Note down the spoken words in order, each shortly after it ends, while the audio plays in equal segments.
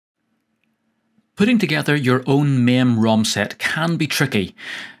Putting together your own Mame ROM set can be tricky,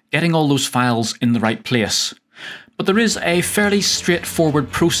 getting all those files in the right place. But there is a fairly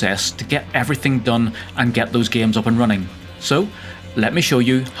straightforward process to get everything done and get those games up and running. So, let me show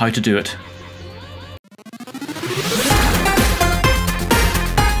you how to do it.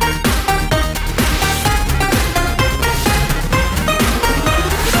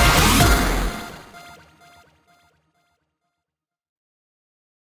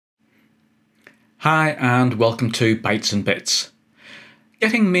 Hi and welcome to Bytes and Bits.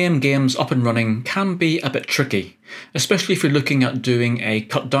 Getting Mame Games up and running can be a bit tricky, especially if you're looking at doing a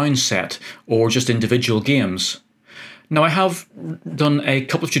cut down set or just individual games. Now I have done a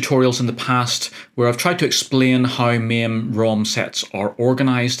couple of tutorials in the past where I've tried to explain how Mame ROM sets are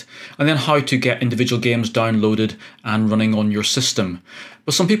organised and then how to get individual games downloaded and running on your system.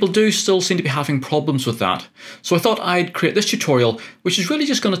 But some people do still seem to be having problems with that. So I thought I'd create this tutorial, which is really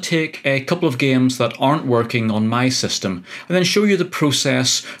just going to take a couple of games that aren't working on my system and then show you the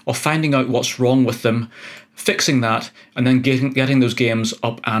process of finding out what's wrong with them, fixing that, and then getting those games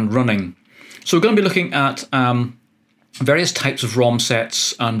up and running. So we're going to be looking at various types of ROM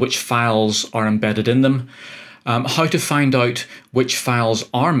sets and which files are embedded in them, how to find out which files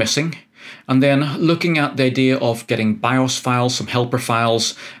are missing, and then looking at the idea of getting BIOS files, some helper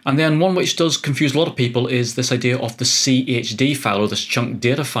files, and then one which does confuse a lot of people is this idea of the CHD file, or this chunk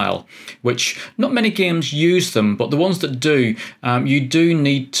data file, which not many games use them, but the ones that do, you do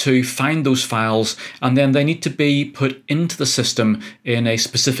need to find those files and then they need to be put into the system in a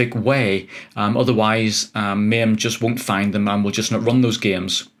specific way, otherwise Mame just won't find them and will just not run those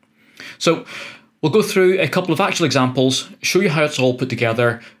games. So we'll go through a couple of actual examples, show you how it's all put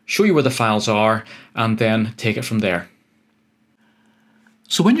together, show you where the files are, and then take it from there.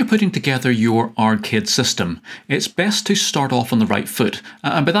 So when you're putting together your arcade system, it's best to start off on the right foot.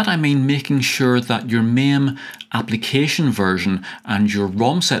 And by that I mean making sure that your Mame application version and your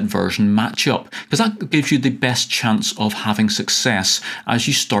ROM set version match up, because that gives you the best chance of having success as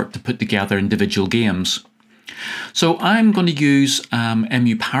you start to put together individual games. So I'm going to use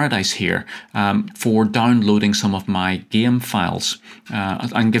MU Paradise here for downloading some of my game files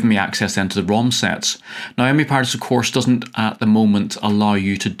and giving me access then to the ROM sets. Now MU Paradise of course doesn't at the moment allow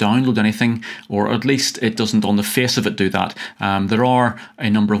you to download anything, or at least it doesn't on the face of it do that. There are a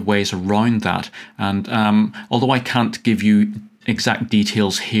number of ways around that, and although I can't give you exact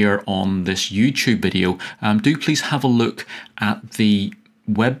details here on this YouTube video, do please have a look at the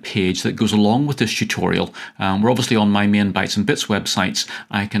web page that goes along with this tutorial. We're obviously on my main Bytes and Bits websites.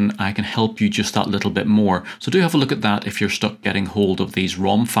 I can help you just that little bit more. So do have a look at that if you're stuck getting hold of these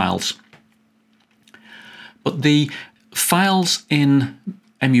ROM files. But the files in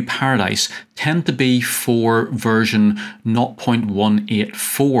MU Paradise tend to be for version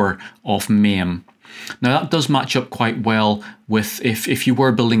 0.184 of Mame. Now that does match up quite well with if you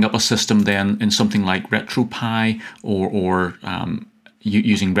were building up a system then in something like RetroPie or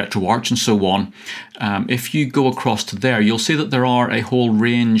using RetroArch and so on. If you go across to there, you'll see that there are a whole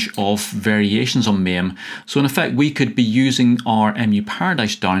range of variations on Mame. So in effect, we could be using our MU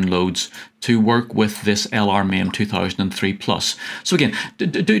Paradise downloads to work with this LR Mame 2003 Plus. So again,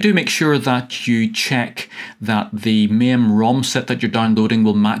 do make sure that you check that the Mame ROM set that you're downloading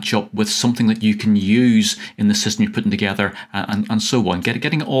will match up with something that you can use in the system you're putting together, and so on.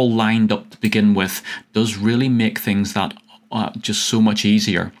 Getting it all lined up to begin with does really make things that just so much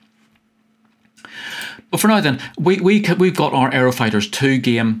easier. But for now then, we've got our Aerofighters 2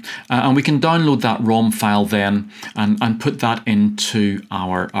 game, and we can download that ROM file then and put that into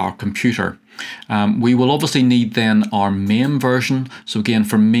our computer. We will obviously need then our Mame version. So again,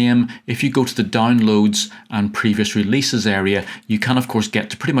 for Mame, if you go to the downloads and previous releases area, you can of course get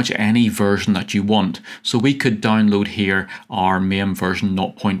to pretty much any version that you want. So we could download here our Mame version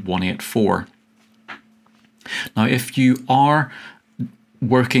 0.184. Now, if you are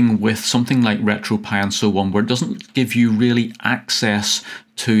working with something like RetroPie and so on, where it doesn't give you really access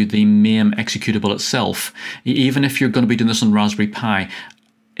to the Mame executable itself, even if you're going to be doing this on Raspberry Pi,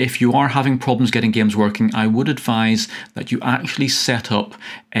 if you are having problems getting games working, I would advise that you actually set up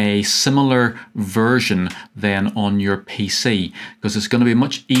a similar version then on your PC, because it's going to be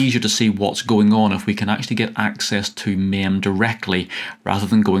much easier to see what's going on if we can actually get access to Mame directly rather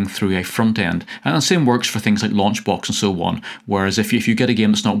than going through a front end. And the same works for things like Launchbox and so on, whereas if you get a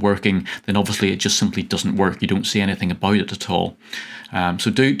game that's not working, then obviously it just simply doesn't work. You don't see anything about it at all.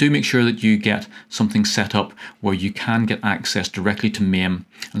 So do make sure that you get something set up where you can get access directly to Mame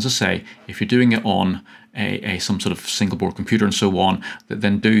As I say, if you're doing it on some sort of single board computer and so on,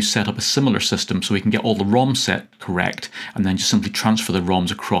 then do set up a similar system so we can get all the ROMs set correct, and then just simply transfer the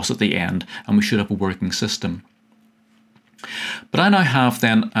ROMs across at the end, and we should have a working system. But I now have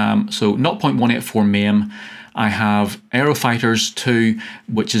then, so 0.184 MAME, I have Aerofighters 2,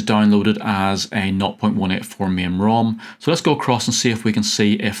 which is downloaded as a 0.184 MAME ROM. So let's go across and see if we can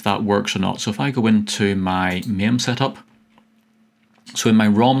see if that works or not. So if I go into my MAME setup, so in my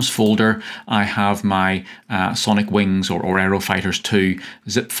ROMs folder, I have my Sonic Wings or Aerofighters 2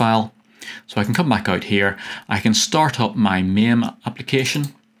 zip file. So I can come back out here, I can start up my MAME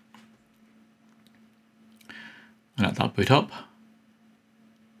application, and let that boot up.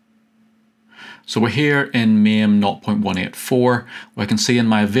 So we're here in MAME 0.184, where I can see in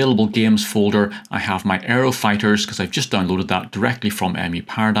my available games folder I have my Aerofighters, because I've just downloaded that directly from MU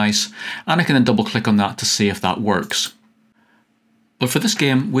Paradise, and I can then double click on that to see if that works. But for this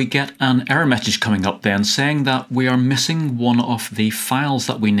game we get an error message coming up then saying that we are missing one of the files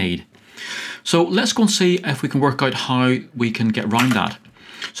that we need. So let's go and see if we can work out how we can get around that.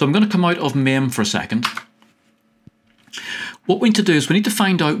 So I'm going to come out of MAME for a second. What we need to do is we need to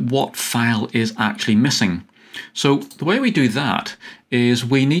find out what file is actually missing. So the way we do that is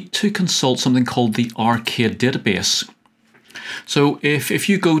we need to consult something called the arcade database. So if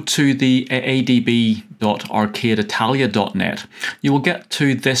you go to the adb.arcadeitalia.net, you will get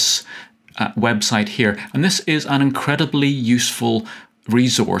to this website here, and this is an incredibly useful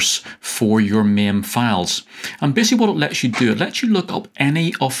resource for your MAME files. And basically what it lets you do, it lets you look up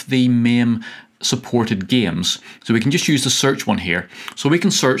any of the MAME supported games. So we can just use the search one here. So we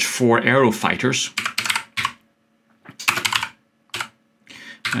can search for Aerofighters,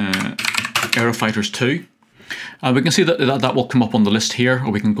 Aerofighters 2. We can see that will come up on the list here,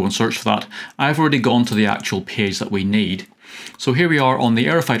 or we can go and search for that. I've already gone to the actual page that we need. So here we are on the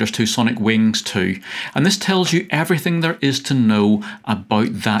Aerofighters 2 Sonic Wings 2, and this tells you everything there is to know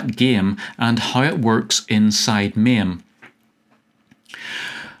about that game and how it works inside MAME.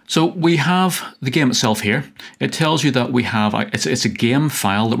 So we have the game itself here. It tells you that we have, it's a game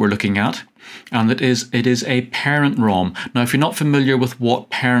file that we're looking at, and it is a parent ROM. Now if you're not familiar with what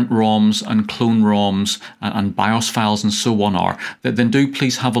parent ROMs and clone ROMs and BIOS files and so on are, then do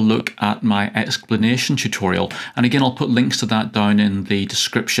please have a look at my explanation tutorial. And again, I'll put links to that down in the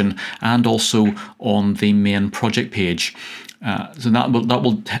description and also on the main project page. So that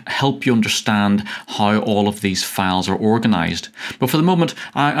will help you understand how all of these files are organized. But for the moment,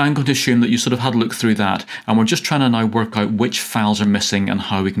 I'm going to assume that you sort of had a look through that, and we're just trying to now work out which files are missing and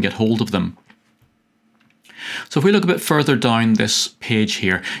how we can get hold of them. So if we look a bit further down this page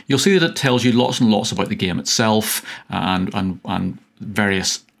here, you'll see that it tells you lots and lots about the game itself and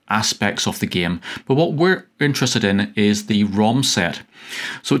various aspects of the game. But what we're interested in is the ROM set.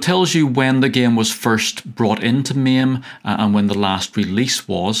 So it tells you when the game was first brought into MAME and when the last release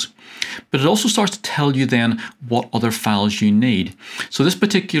was. But it also starts to tell you then what other files you need. So this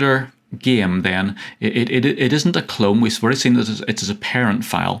particular game then, it isn't a clone. We've already seen that it is a parent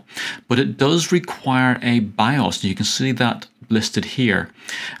file, but it does require a BIOS. You can see that listed here.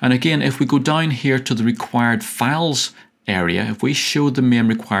 And again, if we go down here to the required files area, if we show the MAME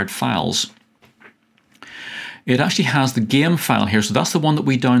required files, it actually has the game file here. So that's the one that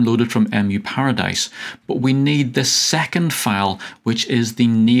we downloaded from MU Paradise. But we need this second file, which is the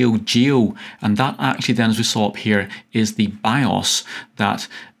Neo Geo. And that actually then, as we saw up here, is the BIOS that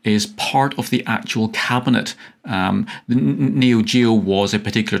is part of the actual cabinet. The Neo Geo was a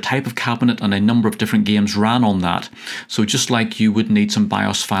particular type of cabinet, and a number of different games ran on that. So just like you would need some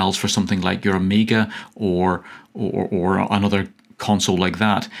BIOS files for something like your Amiga or another console like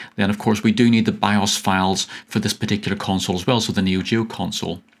that, then of course we do need the BIOS files for this particular console as well, so the Neo Geo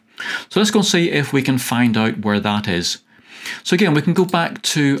console. So let's go and see if we can find out where that is. So again, we can go back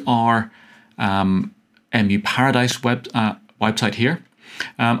to our MU Paradise website here.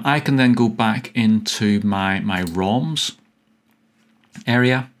 I can then go back into my ROMs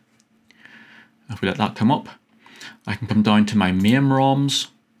area. If we let that come up, I can come down to my MAME ROMs.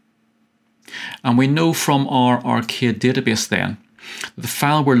 And we know from our arcade database then that the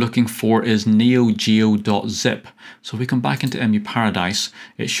file we're looking for is neogeo.zip. So if we come back into MU Paradise,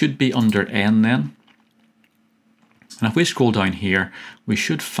 it should be under N then. And if we scroll down here, we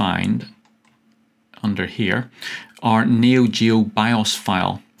should find under here our Neo Geo BIOS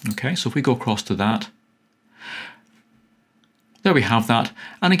file. Okay, so if we go across to that, there we have that.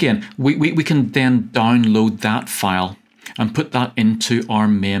 And again, we can then download that file and put that into our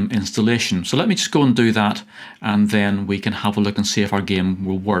MAME installation. So let me just go and do that, and then we can have a look and see if our game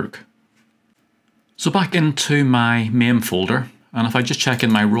will work. So back into my MAME folder, And if I just check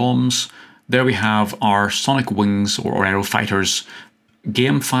in my ROMs, there we have our Sonic Wings or Aero Fighters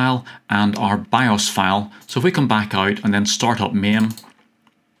game file and our BIOS file. So if we come back out and then start up MAME,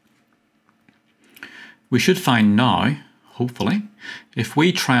 we should find now, hopefully, if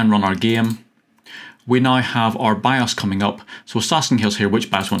we try and run our game, we now have our BIOS coming up. So it's asking us here which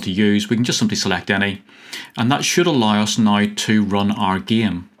BIOS we want to use. We can just simply select any, and that should allow us now to run our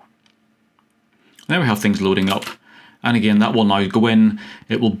game. There we have things loading up, and again that will now go in,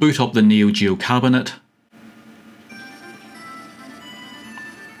 it will boot up the Neo Geo cabinet.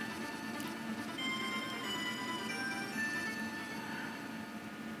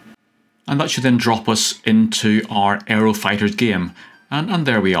 And that should then drop us into our Aero Fighters game, and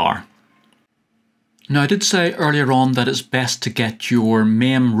there we are. Now I did say earlier on that it's best to get your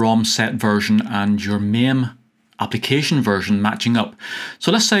MAME ROM set version and your MAME application version matching up.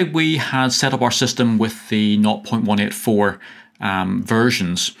 So let's say we had set up our system with the 0.184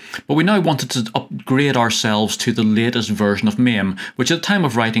 versions, but we now wanted to upgrade ourselves to the latest version of MAME, which at the time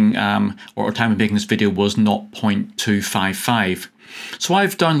of writing or at the time of making this video was 0.255. So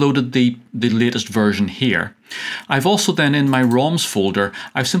I've downloaded the latest version here. I've also then in my ROMs folder,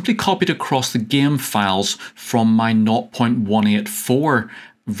 I've simply copied across the game files from my 0.184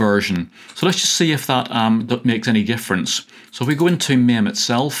 version. So let's just see if that makes any difference. So if we go into MAME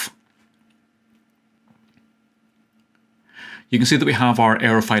itself, you can see that we have our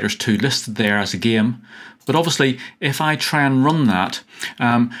Aero Fighters 2 listed there as a game. But obviously, if I try and run that,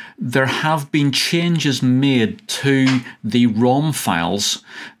 there have been changes made to the ROM files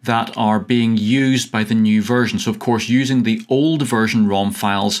that are being used by the new version. So of course, using the old version ROM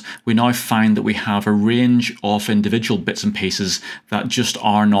files, we now find that we have a range of individual bits and pieces that just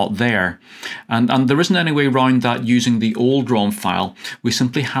are not there. And there isn't any way around that using the old ROM file. We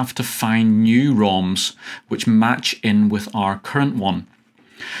simply have to find new ROMs which match in with our current one.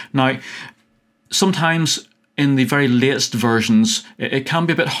 Now, sometimes in the very latest versions, it can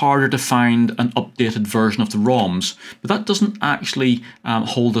be a bit harder to find an updated version of the ROMs, but that doesn't actually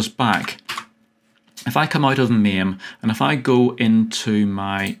hold us back. If I come out of MAME and if I go into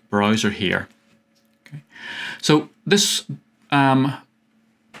my browser here, okay, so this ROM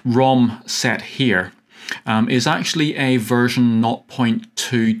set here is actually a version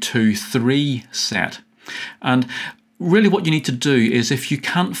 0.223 set, and really what you need to do is if you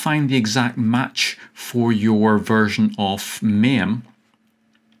can't find the exact match for your version of MAME,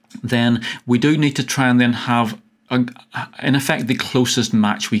 then we do need to try and then have in effect the closest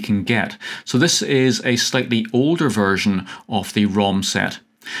match we can get. So this is a slightly older version of the ROM set.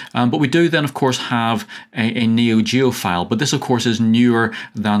 But we do then of course have a Neo Geo file, but this of course is newer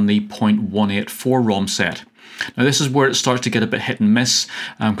than the 0.184 ROM set. Now this is where it starts to get a bit hit and miss,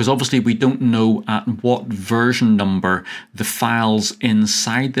 because obviously we don't know at what version number the files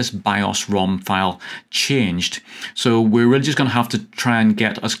inside this BIOS ROM file changed. So we're really just going to have to try and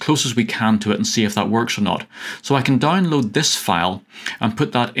get as close as we can to it and see if that works or not. So I can download this file and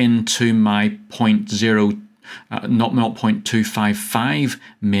put that into my 0.255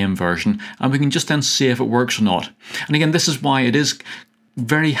 MAME version, and we can just then see if it works or not. And again, this is why it is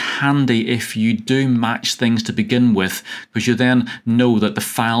very handy if you do match things to begin with, because you then know that the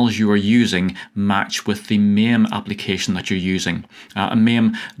files you are using match with the MAME application that you're using. And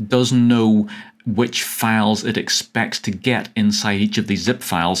MAME does know which files it expects to get inside each of these zip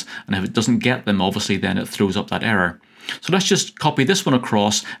files, and if it doesn't get them, obviously then it throws up that error. So let's just copy this one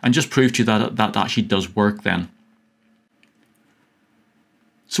across and just prove to you that that actually does work then.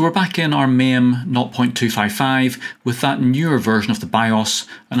 So we're back in our MAME 0.255 with that newer version of the BIOS,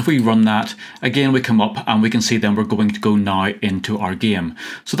 and if we run that, again we come up and we can see then we're going to go now into our game.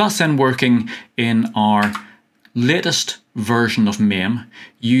 So that's then working in our latest version of MAME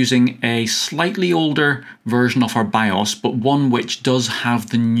using a slightly older version of our BIOS, but one which does have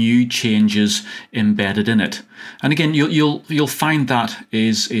the new changes embedded in it. And again, you'll find that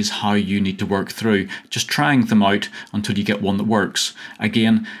is how you need to work through, just trying them out until you get one that works.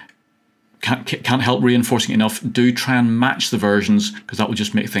 Again, can't help reinforcing it enough, do try and match the versions, because that will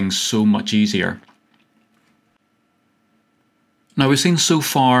just make things so much easier. Now we've seen so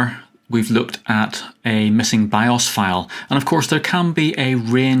far, we've looked at a missing BIOS file, and of course there can be a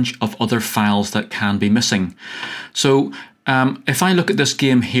range of other files that can be missing. So if I look at this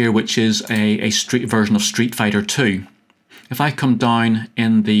game here, which is a street version of Street Fighter 2, if I come down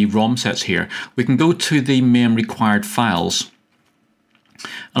in the ROM sets here, we can go to the MAME required files.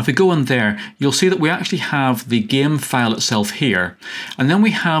 And if we go in there, you'll see that we actually have the game file itself here, and then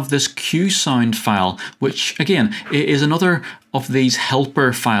we have this Q sound file, which again is another of these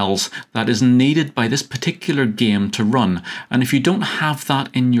helper files that is needed by this particular game to run. And if you don't have that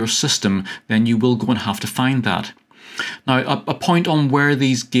in your system, then you will go and have to find that. Now, a point on where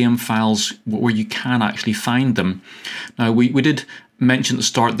these game files, where you can actually find them. Now, we did mention at the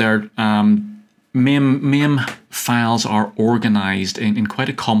start there, Mame files are organized in quite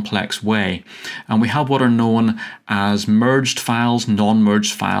a complex way, and we have what are known as merged files,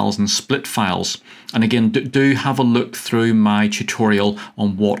 non-merged files, and split files. And again, do have a look through my tutorial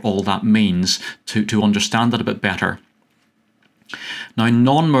on what all that means to understand that a bit better. Now,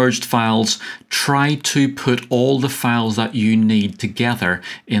 non-merged files try to put all the files that you need together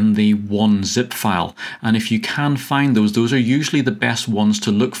in the one zip file. And if you can find those are usually the best ones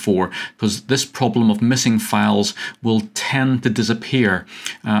to look for, because this problem of missing files will tend to disappear.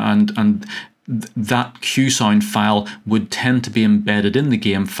 And that QSound file would tend to be embedded in the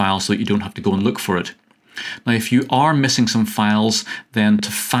game file so that you don't have to go and look for it. Now, if you are missing some files, then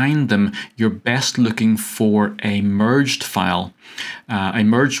to find them, you're best looking for a merged file, a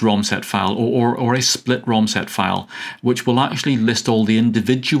merged ROM set file, or a split ROM set file, which will actually list all the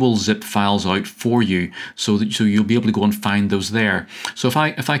individual zip files out for you, so you'll be able to go and find those there. So if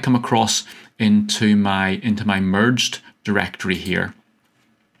I come across into my merged directory here,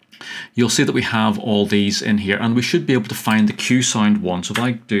 you'll see that we have all these in here, and we should be able to find the QSound one. So if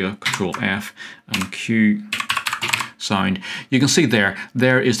I do a Control F and QSound, you can see there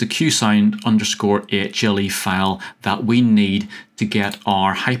is the QSound_HLE file that we need to get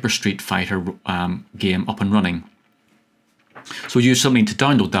our Hyper Street Fighter game up and running. So you simply need to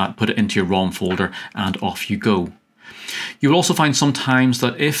download that, put it into your ROM folder, and off you go. You'll also find sometimes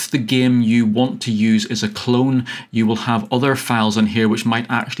that if the game you want to use is a clone, you will have other files in here which might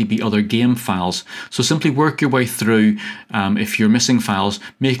actually be other game files. So simply work your way through, if you're missing files,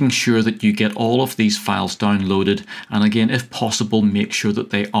 making sure that you get all of these files downloaded, and again, if possible, make sure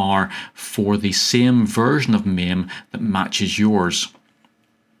that they are for the same version of MAME that matches yours.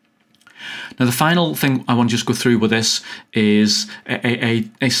 Now, the final thing I want to just go through with this is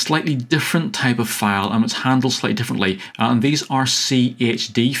a slightly different type of file, and it's handled slightly differently, and these are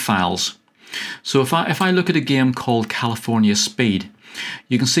CHD files. So if I look at a game called California Speed,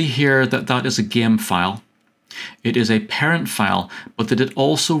 you can see here that is a game file. It is a parent file, but that it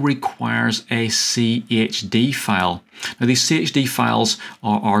also requires a CHD file. Now, these CHD files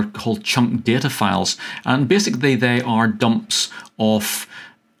are called chunk data files, and basically they are dumps of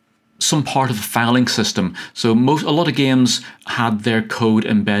some part of the filing system. So a lot of games had their code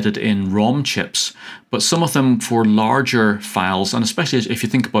embedded in ROM chips, but some of them for larger files, and especially if you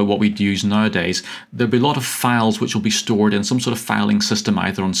think about what we'd use nowadays, there'll be a lot of files which will be stored in some sort of filing system,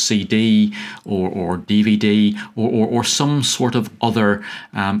 either on CD or DVD or some sort of other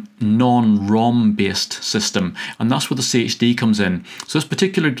non-ROM based system, and that's where the CHD comes in. So this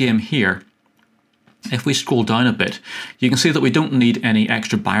particular game here, if we scroll down a bit, you can see that we don't need any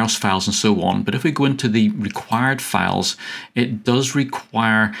extra BIOS files and so on, but if we go into the required files, it does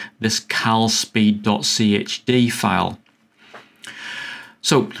require this calspeed.chd file.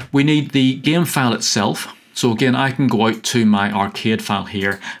 So we need the game file itself. So again, I can go out to my arcade file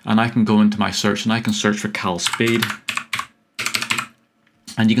here, and I can go into my search, and I can search for calspeed.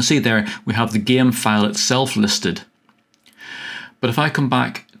 And you can see there we have the game file itself listed. But if I come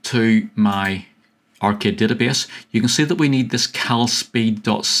back to my arcade database, you can see that we need this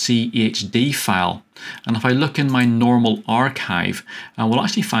calspeed.chd file, and if I look in my normal archive, we'll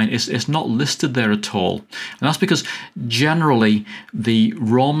actually find it's not listed there at all, and that's because generally the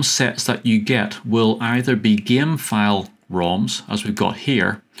ROM sets that you get will either be game file ROMs, as we've got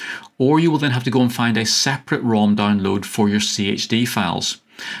here, or you will then have to go and find a separate ROM download for your CHD files.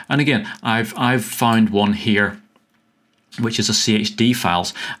 And again, I've found one here which is a CHD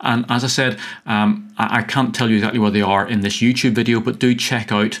files, and as I said, I can't tell you exactly where they are in this YouTube video, but do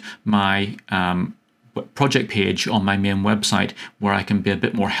check out my project page on my main website where I can be a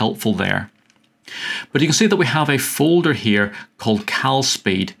bit more helpful there. But you can see that we have a folder here called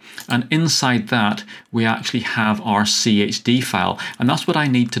calspeed, and inside that we actually have our CHD file, and that's what I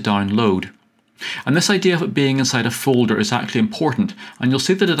need to download. And this idea of it being inside a folder is actually important, and you'll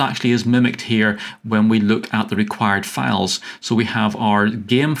see that it actually is mimicked here when we look at the required files. So we have our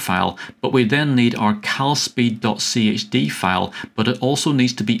game file, but we then need our calspeed.chd file, but it also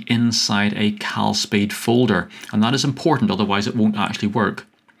needs to be inside a calspeed folder, and that is important, otherwise it won't actually work.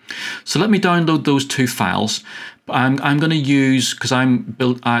 So let me download those two files. I'm going to use, because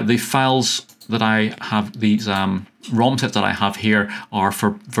the files that I have, these ROM sets that I have here are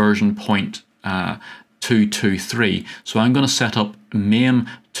for version 223. So I'm going to set up MAME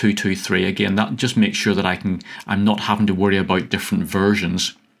 223. Again, that just makes sure that I'm not having to worry about different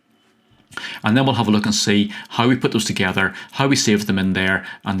versions. And then we'll have a look and see how we put those together, how we save them in there,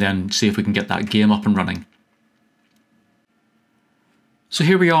 and then see if we can get that game up and running. So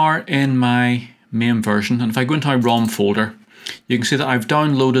here we are in my main version, and if I go into my ROM folder, you can see that I've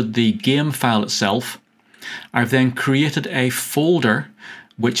downloaded the game file itself. I've then created a folder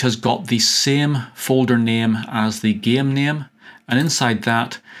which has got the same folder name as the game name, and inside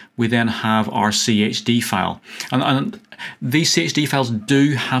that we then have our CHD file. And these CHD files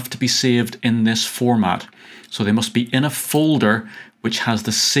do have to be saved in this format, so they must be in a folder which has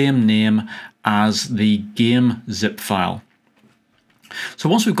the same name as the game zip file. So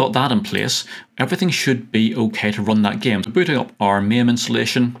once we've got that in place, everything should be okay to run that game. So booting up our MAME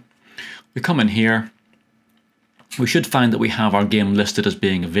installation, we come in here, we should find that we have our game listed as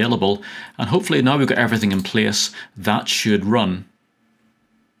being available, and hopefully now we've got everything in place, that should run.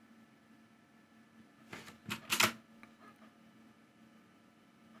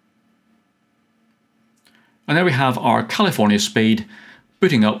 And there we have our California speed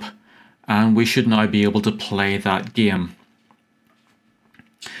booting up, and we should now be able to play that game.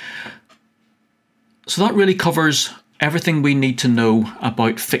 So that really covers everything we need to know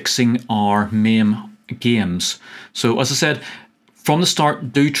about fixing our MAME games. So as I said, from the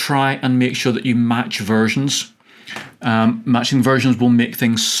start, do try and make sure that you match versions. Matching versions will make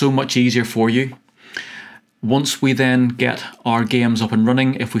things so much easier for you. Once we then get our games up and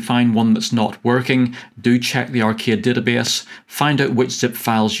running, if we find one that's not working, do check the arcade database, find out which zip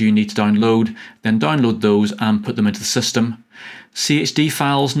files you need to download, then download those and put them into the system. CHD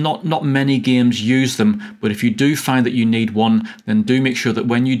files, not many games use them, but if you do find that you need one, then do make sure that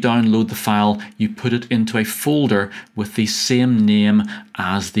when you download the file, you put it into a folder with the same name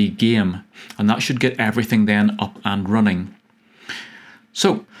as the game. And that should get everything then up and running.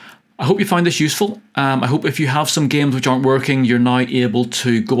 So, I hope you find this useful. I hope if you have some games which aren't working, you're now able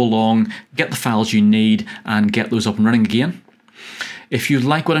to go along, get the files you need, and get those up and running again. If you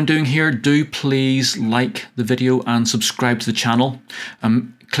like what I'm doing here, do please like the video and subscribe to the channel.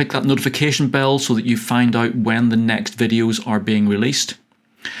 Click that notification bell so that you find out when the next videos are being released.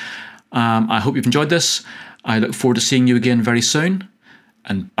 I hope you've enjoyed this. I look forward to seeing you again very soon,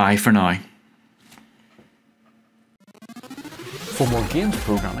 and bye for now. For more games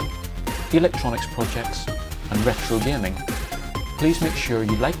programming, electronics projects, and retro gaming, please make sure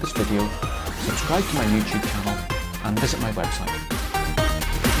you like this video, subscribe to my YouTube channel, and visit my website.